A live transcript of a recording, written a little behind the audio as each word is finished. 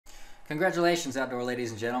Congratulations, outdoor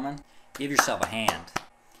ladies and gentlemen. Give yourself a hand,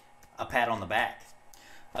 a pat on the back,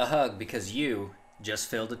 a hug because you just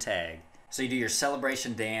filled a tag. So you do your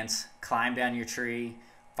celebration dance, climb down your tree,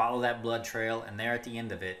 follow that blood trail, and there at the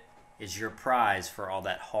end of it is your prize for all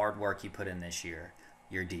that hard work you put in this year,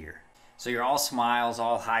 your deer. So you're all smiles,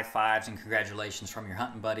 all high fives, and congratulations from your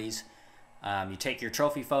hunting buddies. You take your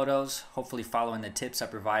trophy photos, hopefully following the tips I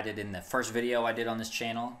provided in the first video I did on this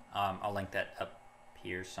channel. I'll link that up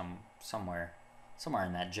here somewhere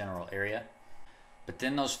in that general area. But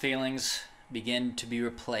then those feelings begin to be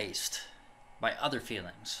replaced by other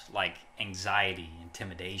feelings like anxiety,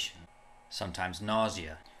 intimidation, sometimes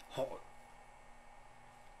nausea.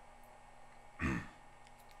 I'm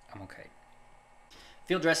okay.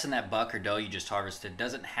 Field dressing that buck or doe you just harvested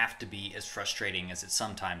doesn't have to be as frustrating as it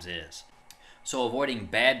sometimes is. So avoiding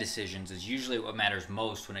bad decisions is usually what matters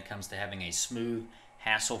most when it comes to having a smooth,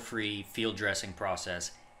 hassle-free field dressing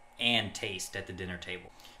process and taste at the dinner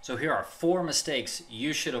table. So here are 4 mistakes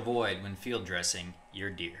you should avoid when field dressing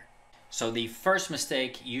your deer. So the first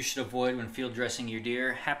mistake you should avoid when field dressing your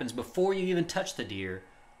deer happens before you even touch the deer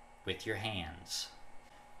with your hands.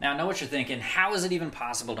 Now I know what you're thinking, how is it even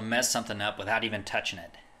possible to mess something up without even touching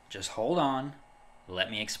it? Just hold on,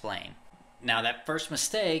 let me explain. Now that first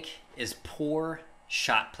mistake is poor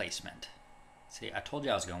shot placement. See, I told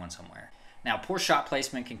you I was going somewhere. Now poor shot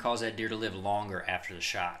placement can cause that deer to live longer after the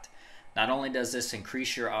shot. Not only does this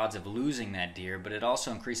increase your odds of losing that deer, but it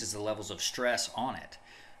also increases the levels of stress on it.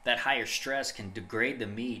 That higher stress can degrade the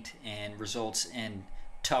meat and results in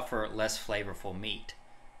tougher, less flavorful meat.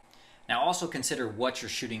 Now also consider what you're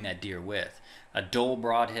shooting that deer with. A dull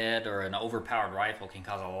broadhead or an overpowered rifle can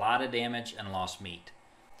cause a lot of damage and lost meat.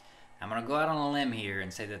 I'm going to go out on a limb here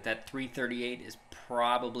and say that 338 is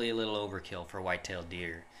probably a little overkill for white-tailed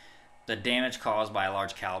deer. The damage caused by a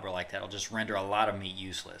large caliber like that will just render a lot of meat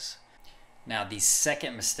useless. Now the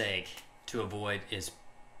second mistake to avoid is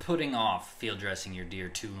putting off field dressing your deer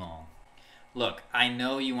too long. Look, I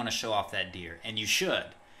know you want to show off that deer, and you should,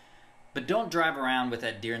 but don't drive around with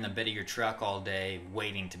that deer in the bed of your truck all day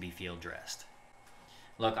waiting to be field dressed.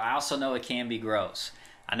 Look, I also know it can be gross.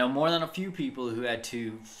 I know more than a few people who had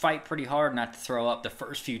to fight pretty hard not to throw up the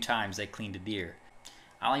first few times they cleaned a deer.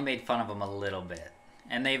 I only made fun of them a little bit,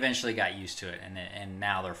 and they eventually got used to it, and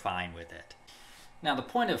now they're fine with it. Now the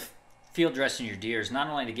point of field dressing your deer is not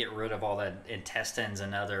only to get rid of all the intestines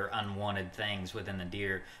and other unwanted things within the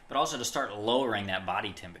deer, but also to start lowering that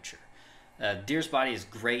body temperature. Deer's body is a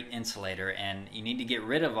great insulator, and you need to get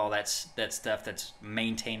rid of all that stuff that's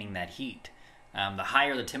maintaining that heat. The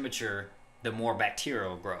higher the temperature, the more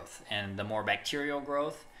bacterial growth, and the more bacterial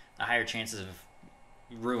growth, the higher chances of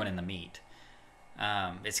ruining the meat.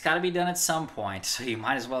 It's got to be done at some point, so you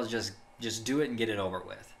might as well just do it and get it over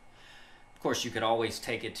with. Of course, you could always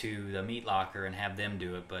take it to the meat locker and have them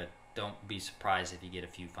do it, but don't be surprised if you get a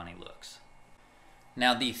few funny looks.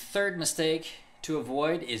 Now, the third mistake to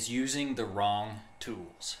avoid is using the wrong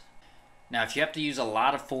tools. Now, if you have to use a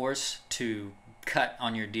lot of force to cut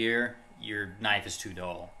on your deer, your knife is too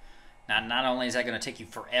dull. Now, not only is that going to take you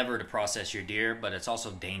forever to process your deer, but it's also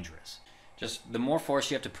dangerous. Just the more force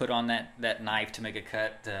you have to put on that knife to make a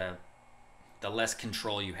cut, the less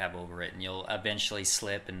control you have over it, and you'll eventually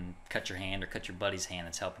slip and cut your hand or cut your buddy's hand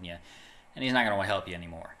that's helping you, and he's not going to want to help you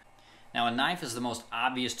anymore. Now, a knife is the most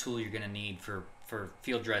obvious tool you're going to need for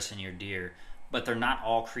field dressing your deer, but they're not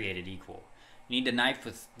all created equal. You need a knife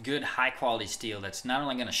with good high-quality steel that's not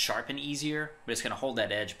only going to sharpen easier, but it's going to hold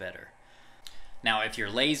that edge better. Now, if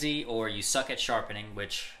you're lazy or you suck at sharpening,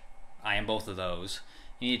 which I am both of those,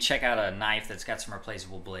 you need to check out a knife that's got some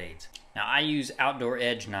replaceable blades. Now, I use Outdoor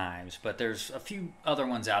Edge knives, but there's a few other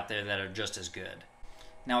ones out there that are just as good.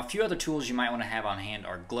 Now, a few other tools you might want to have on hand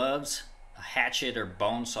are gloves, a hatchet or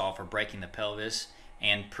bone saw for breaking the pelvis,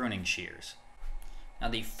 and pruning shears. Now,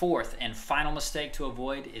 the fourth and final mistake to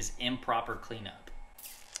avoid is improper cleanup.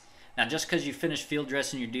 Now, just because you finished field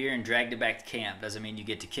dressing your deer and dragged it back to camp doesn't mean you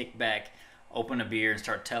get to kick back, open a beer, and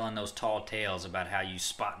start telling those tall tales about how you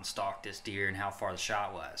spot and stalked this deer and how far the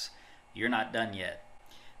shot was. You're not done yet.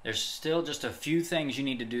 There's still just a few things you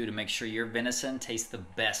need to do to make sure your venison tastes the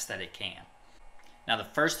best that it can. Now, the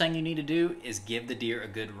first thing you need to do is give the deer a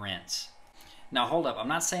good rinse. Now, hold up. I'm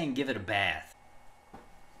not saying give it a bath.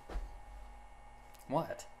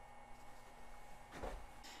 What?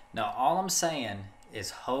 Now, all I'm saying is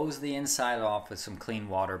hose the inside off with some clean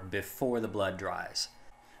water before the blood dries.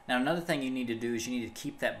 Now, another thing you need to do is you need to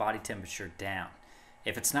keep that body temperature down.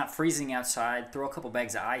 If it's not freezing outside, throw a couple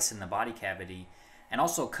bags of ice in the body cavity, and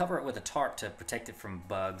also cover it with a tarp to protect it from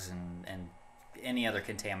bugs and any other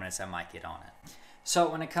contaminants that might get on it. So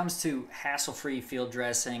when it comes to hassle-free field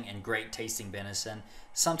dressing and great tasting venison,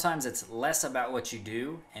 sometimes it's less about what you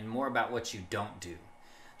do and more about what you don't do.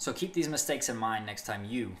 So keep these mistakes in mind next time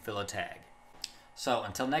you fill a tag. So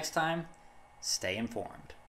until next time, stay informed.